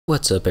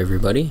What's up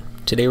everybody?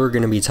 Today we're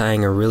going to be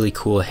tying a really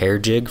cool hair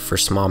jig for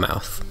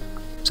smallmouth.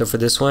 So for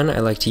this one I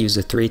like to use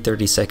a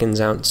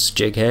 3/32 ounce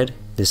jig head.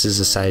 This is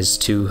a size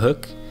 2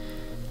 hook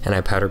and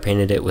I powder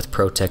painted it with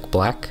ProTec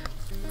black.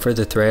 For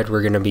the thread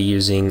we're going to be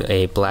using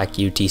a black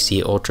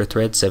UTC Ultra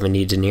Thread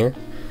 70 denier.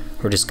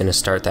 We're just going to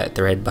start that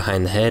thread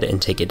behind the head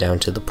and take it down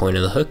to the point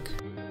of the hook.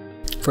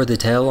 For the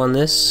tail on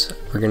this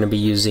we're going to be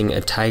using a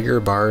tiger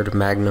barred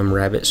magnum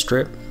rabbit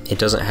strip. It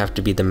doesn't have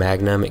to be the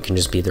magnum, it can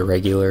just be the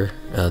regular.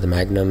 The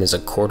magnum is a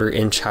 1/4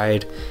 inch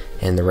hide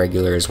and the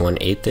regular is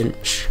 1/8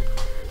 inch.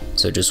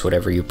 So just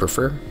whatever you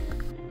prefer.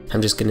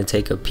 I'm just going to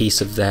take a piece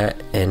of that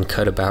and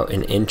cut about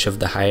 1 inch of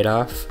the hide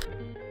off.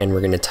 And we're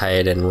going to tie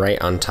it in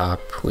right on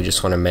top. We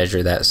just want to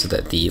measure that so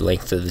that the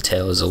length of the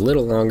tail is a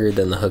little longer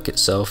than the hook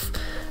itself.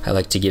 I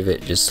like to give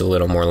it just a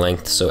little more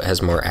length so it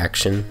has more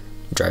action.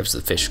 It drives the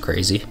fish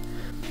crazy.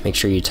 Make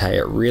sure you tie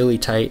it really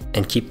tight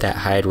and keep that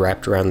hide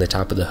wrapped around the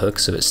top of the hook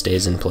so it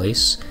stays in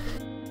place.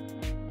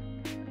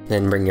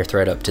 Then bring your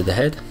thread up to the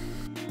head.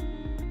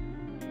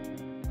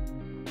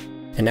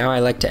 And now I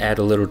like to add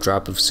a little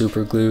drop of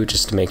super glue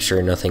just to make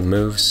sure nothing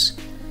moves.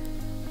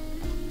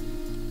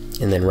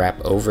 And then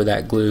wrap over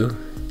that glue,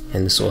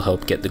 and this will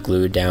help get the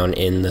glue down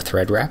in the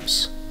thread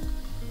wraps.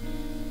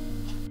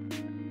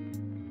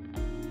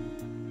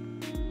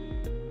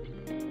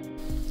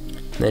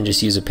 Then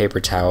just use a paper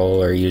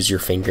towel or use your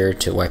finger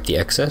to wipe the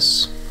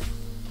excess.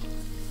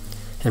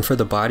 And for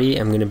the body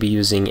I'm going to be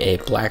using a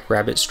black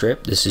rabbit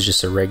strip. This is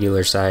just a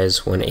regular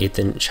size 1/8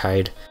 inch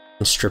hide.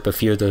 And strip a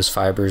few of those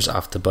fibers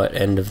off the butt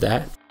end of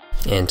that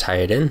and tie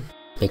it in.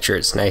 Make sure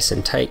it's nice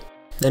and tight.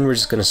 Then we're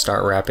just going to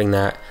start wrapping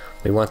that.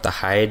 We want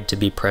the hide to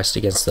be pressed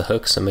against the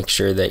hook, so make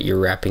sure that you're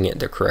wrapping it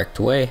the correct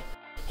way.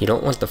 You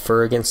don't want the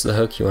fur against the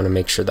hook, you want to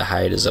make sure the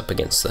hide is up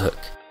against the hook.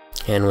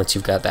 And once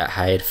you've got that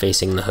hide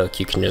facing the hook,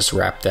 you can just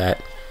wrap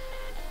that.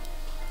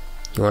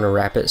 You want to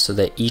wrap it so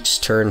that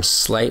each turn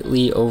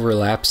slightly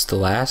overlaps the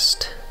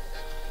last,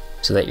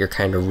 so that you're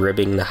kind of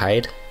ribbing the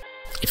hide.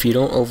 If you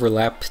don't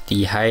overlap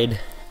the hide,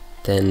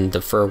 then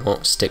the fur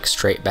won't stick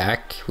straight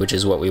back, which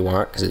is what we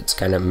want because it's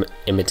kind of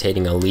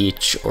imitating a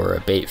leech or a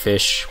bait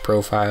fish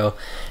profile,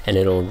 and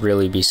it'll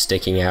really be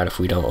sticking out if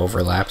we don't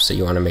overlap, so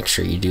you want to make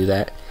sure you do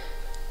that.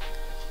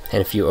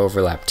 And if you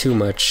overlap too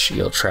much,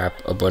 you'll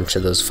trap a bunch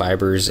of those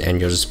fibers and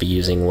you'll just be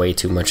using way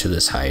too much of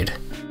this hide.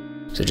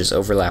 So just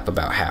overlap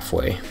about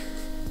halfway.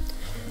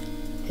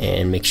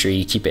 And make sure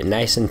you keep it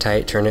nice and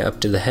tight, turn it up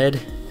to the head,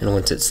 and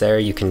once it's there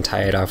you can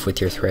tie it off with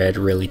your thread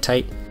really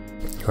tight.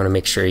 You want to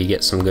make sure you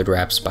get some good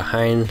wraps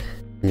behind,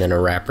 and then a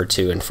wrap or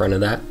two in front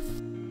of that.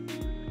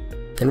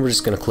 Then we're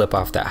just going to clip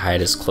off that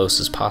hide as close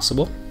as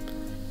possible.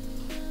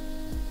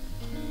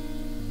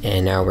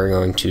 And now we're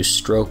going to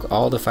stroke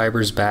all the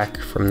fibers back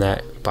from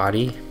that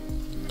body,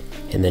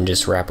 and then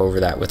just wrap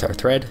over that with our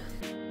thread.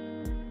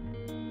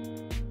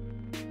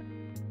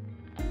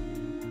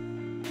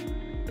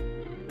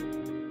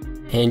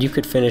 And you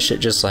could finish it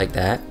just like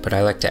that, but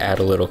I like to add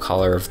a little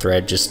collar of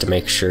thread just to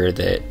make sure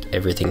that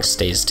everything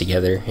stays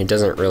together. It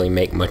doesn't really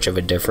make much of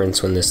a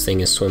difference when this thing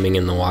is swimming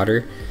in the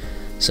water,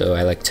 so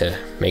I like to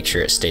make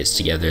sure it stays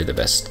together the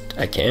best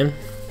I can.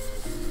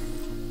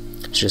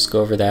 Just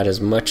go over that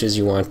as much as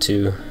you want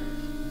to.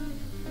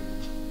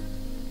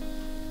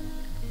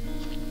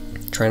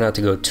 Try not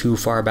to go too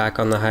far back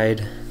on the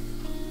hide.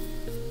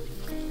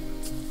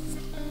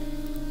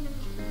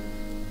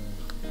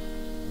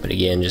 But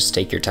again, just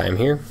take your time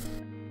here.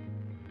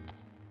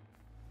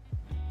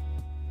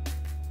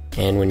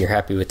 And when you're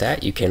happy with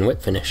that, you can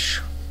whip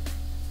finish.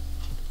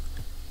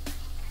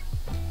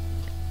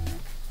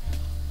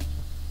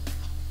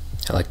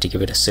 I like to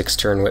give it a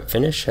 6-turn whip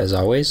finish as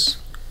always.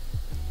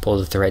 Pull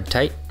the thread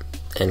tight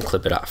and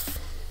clip it off.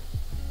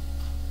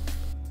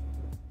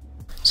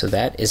 So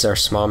that is our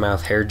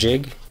smallmouth hair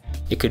jig.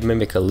 It could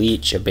mimic a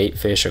leech, a bait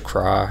fish, a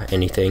craw,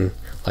 anything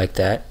like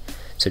that.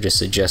 So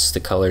just adjust the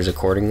colors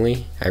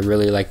accordingly. I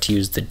really like to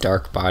use the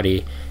dark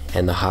body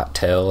and the hot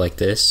tail like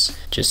this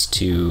just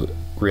to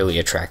really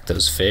attract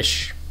those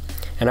fish.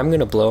 And I'm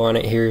going to blow on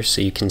it here so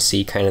you can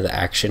see kind of the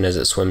action as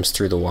it swims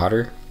through the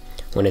water.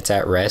 When it's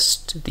at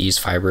rest, these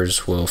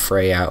fibers will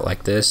fray out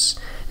like this,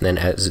 and then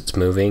as it's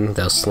moving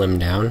they'll slim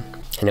down,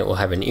 and it will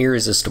have an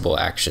irresistible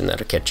action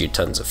that'll catch you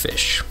tons of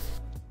fish.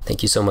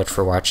 Thank you so much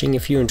for watching.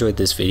 If you enjoyed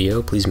this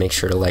video, please make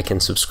sure to like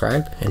and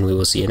subscribe, and we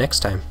will see you next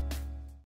time.